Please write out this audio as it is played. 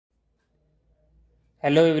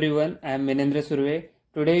Hello everyone, I am Asst.Surve.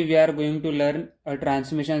 Today we are going to learn a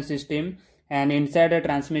transmission system, and inside a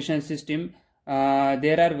transmission system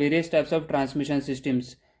there are various types of transmission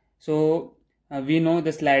systems. So we know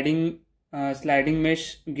the sliding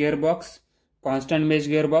mesh gearbox, constant mesh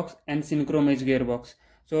gearbox and synchro mesh gearbox.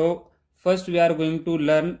 So first we are going to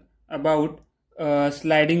learn about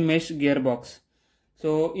sliding mesh gearbox.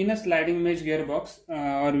 So in a sliding mesh gearbox,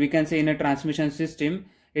 or we can say in a transmission system,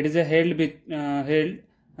 it is held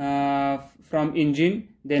from engine,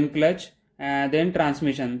 then clutch, then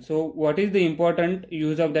transmission. So what is the important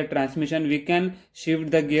use of that transmission? We can shift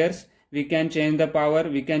the gears, we can change the power,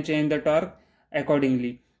 we can change the torque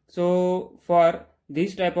accordingly. So for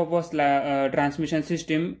this type of a transmission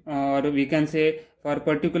system, or we can say for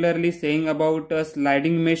particularly saying about a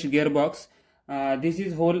sliding mesh gearbox, this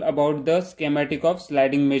is whole about the schematic of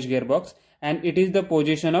sliding mesh gearbox, and it is the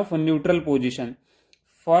position of a neutral position.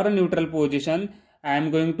 For a neutral position, I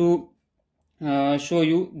am going to show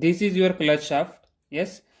you. This is your clutch shaft,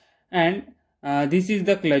 yes, and this is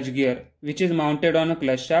the clutch gear which is mounted on a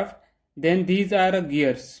clutch shaft. Then these are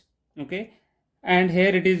gears, okay, and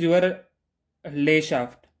here it is your lay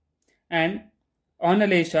shaft, and on a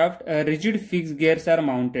lay shaft rigid fixed gears are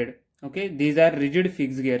mounted, okay. These are rigid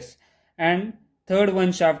fixed gears, and third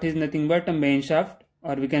one shaft is nothing but a main shaft,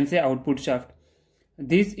 or we can say output shaft.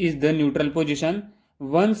 This is the neutral position.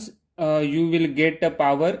 Once you will get a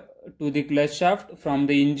power to the clutch shaft from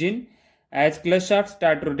the engine, as clutch shaft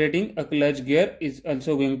start rotating, a clutch gear is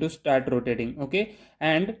also going to start rotating, okay.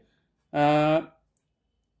 And now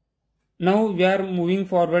we are moving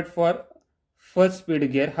forward for first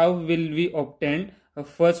speed gear. How will we obtain a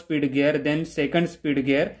first speed gear, then second speed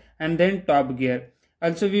gear, and then top gear?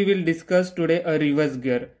 Also we will discuss today a reverse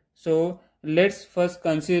gear. So let's first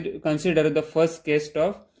consider the first case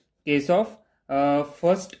of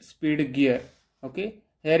first speed gear, okay.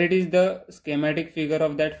 Here it is the schematic figure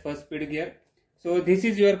of that first speed gear. So this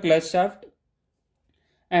is your clutch shaft,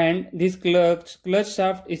 and this clutch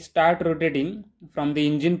shaft is start rotating from the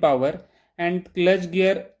engine power, and clutch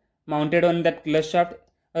gear mounted on that clutch shaft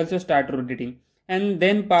also start rotating, and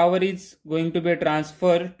then power is going to be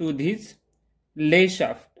transferred to this lay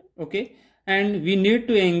shaft, okay. And we need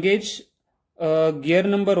to engage gear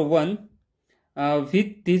number 1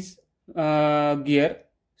 with this gear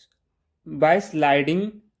by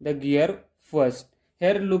sliding the gear first.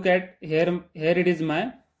 Here look at here it is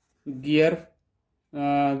my gear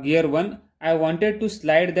 1. I wanted to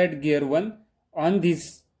slide that gear 1 on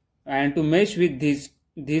this and to mesh with this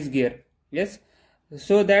gear, yes.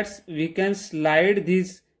 So that we can slide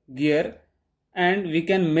this gear and we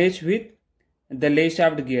can mesh with the lay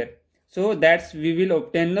shaft gear. So that's we will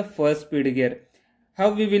obtain the first speed gear. How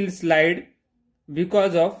we will slide?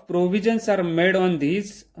 Because of provisions are made on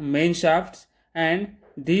these main shafts, and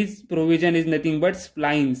this provision is nothing but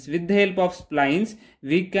splines. With the help of splines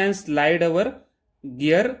we can slide our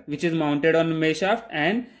gear which is mounted on main shaft,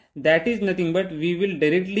 and that is nothing but we will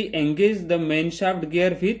directly engage the main shaft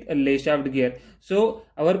gear with a lay shaft gear. So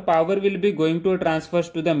our power will be going to transfer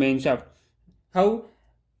to the main shaft. How?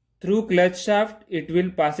 Through clutch shaft it will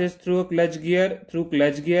passes through a clutch gear, through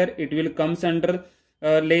clutch gear it will comes under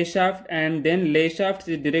lay shaft, and then lay shaft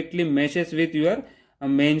is directly meshes with your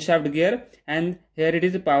main shaft gear, and here it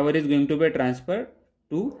is power is going to be transferred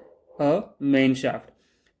to a main shaft.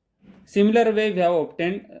 Similar way we have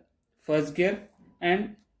obtained first gear,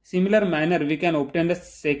 and similar manner we can obtain the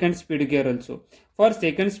second speed gear also. For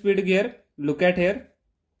second speed gear, look at here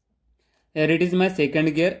it is my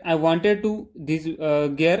second gear. I wanted to this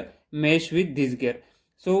gear mesh with this gear.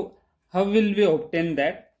 So how will we obtain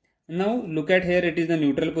that? Now look at here, it is the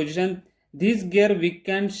neutral position. This gear we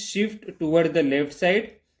can shift toward the left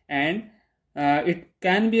side, and it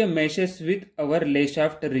can be a meshes with our lay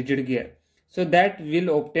shaft rigid gear. So that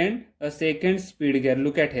will obtain a second speed gear.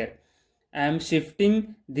 Look at here, I am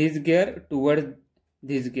shifting this gear toward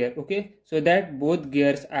this gear, okay. So that both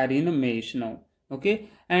gears are in a mesh now, okay.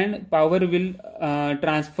 And power will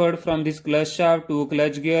transferred from this clutch shaft to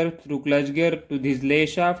clutch gear, through clutch gear to this lay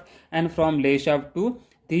shaft, and from lay shaft to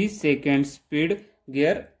the second speed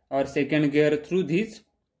gear or second gear through this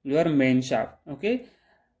your main shaft, okay.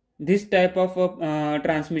 This type of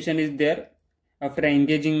transmission is there after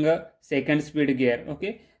engaging a second speed gear,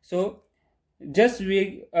 okay. So just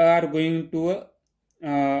we are going to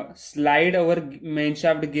slide our main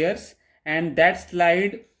shaft gears, and that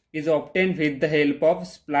slide is obtained with the help of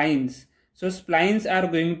splines. So splines are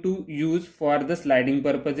going to use for the sliding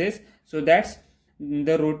purposes, so that's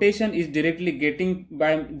the rotation is directly getting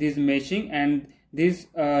by this meshing, and this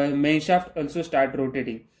main shaft also start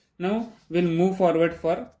rotating. Now we'll move forward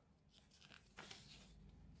for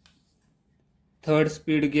third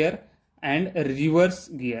speed gear and reverse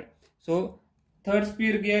gear. So third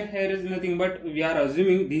speed gear here is nothing but we are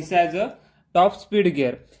assuming this as a top speed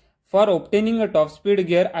gear. For obtaining a top speed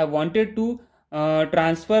gear, I wanted to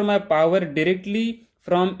transfer my power directly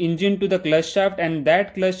from engine to the clutch shaft, and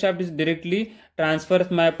that clutch shaft is directly transfers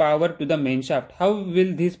my power to the main shaft. How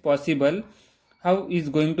will this possible? How is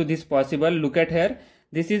going to this possible? Look at here.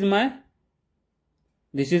 This is my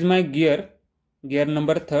gear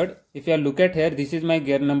number third. If you look at here, this is my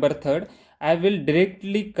gear number third. I will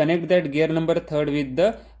directly connect that gear number third with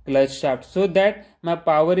the clutch shaft, so that my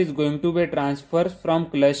power is going to be transferred from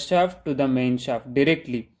clutch shaft to the main shaft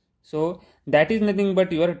directly. So that is nothing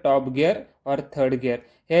but your top gear or third gear.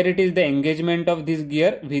 Here it is the engagement of this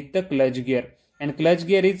gear with the clutch gear, and clutch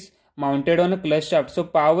gear is mounted on a clutch shaft. So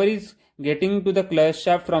power is getting to the clutch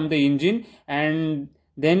shaft from the engine, and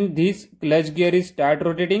then this clutch gear is start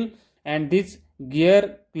rotating, and this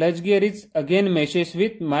clutch gear is again meshes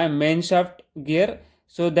with my main shaft gear,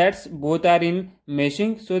 so that's both are in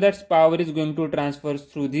meshing, so that's power is going to transfer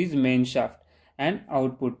through this main shaft, and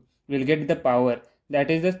output will get the power. That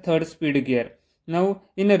is the third speed gear. Now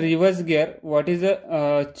in a reverse gear, what is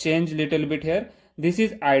a change little bit here? This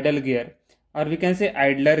is idle gear, or we can say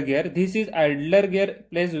idler gear. This is idler gear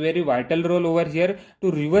plays very vital role over here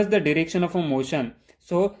to reverse the direction of a motion,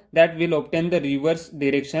 so that will obtain the reverse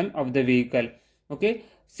direction of the vehicle. Okay,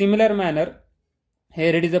 similar manner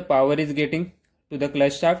here it is the power is getting to the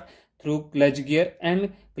clutch shaft through clutch gear,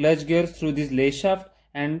 and clutch gear through this lay shaft,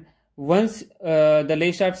 and once the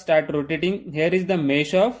lay shaft start rotating, here is the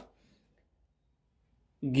mesh of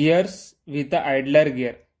gears with the idler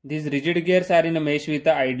gear. These rigid gears are in a mesh with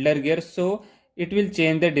the idler gear, so it will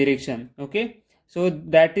change the direction. Okay, so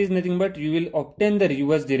that is nothing but you will obtain the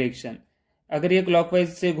reverse direction. अगर ये clockwise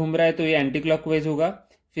से घूम रहा है तो ये anti clockwise होगा,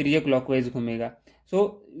 फिर ये क्लॉकवाइज घूमेगा.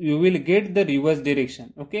 So you will get the reverse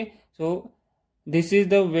direction. Okay, so this is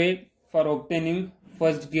the way for obtaining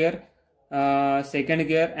first gear, second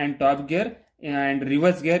gear and top gear and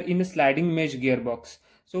reverse gear in a sliding mesh gearbox.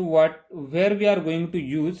 So where we are going to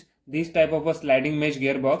use this type of a sliding mesh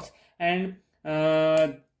gearbox, and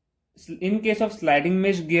in case of sliding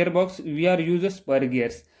mesh gearbox we are using spur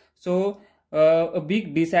gears. So a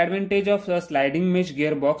big disadvantage of a sliding mesh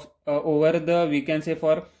gearbox over the, we can say,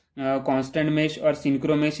 for constant mesh or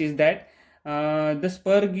synchro mesh is that the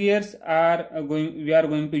spur gears we are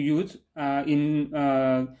going to use in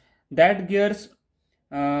that gears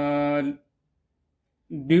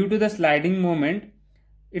due to the sliding moment,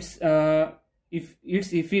 its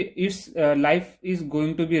life is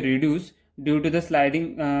going to be reduced due to the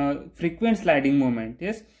sliding frequent sliding moment.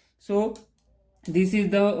 Yes, so this is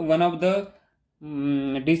the one of the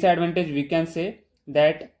disadvantage we can say,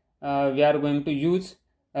 that we are going to use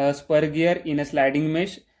spur gear in a sliding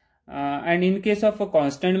mesh, and in case of a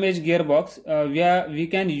constant mesh gearbox we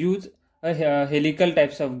can use a helical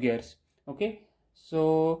types of gears. Okay,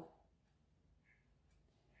 so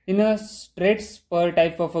in a straight spur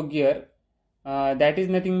type of a gear, that is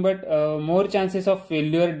nothing but more chances of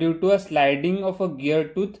failure due to a sliding of a gear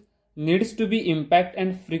tooth needs to be impact,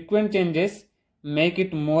 and frequent changes make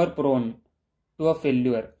it more prone to a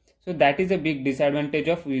failure. So that is a big disadvantage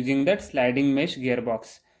of using that sliding mesh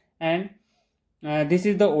gearbox. And this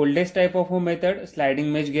is the oldest type of a method,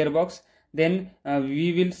 sliding mesh gearbox. Then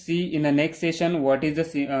we will see in the next session what is the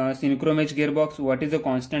synchro mesh gearbox, what is the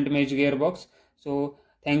constant mesh gearbox. So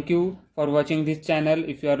thank you for watching this channel.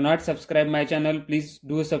 If you are not subscribed my channel, please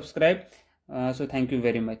do subscribe. So thank you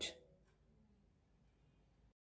very much.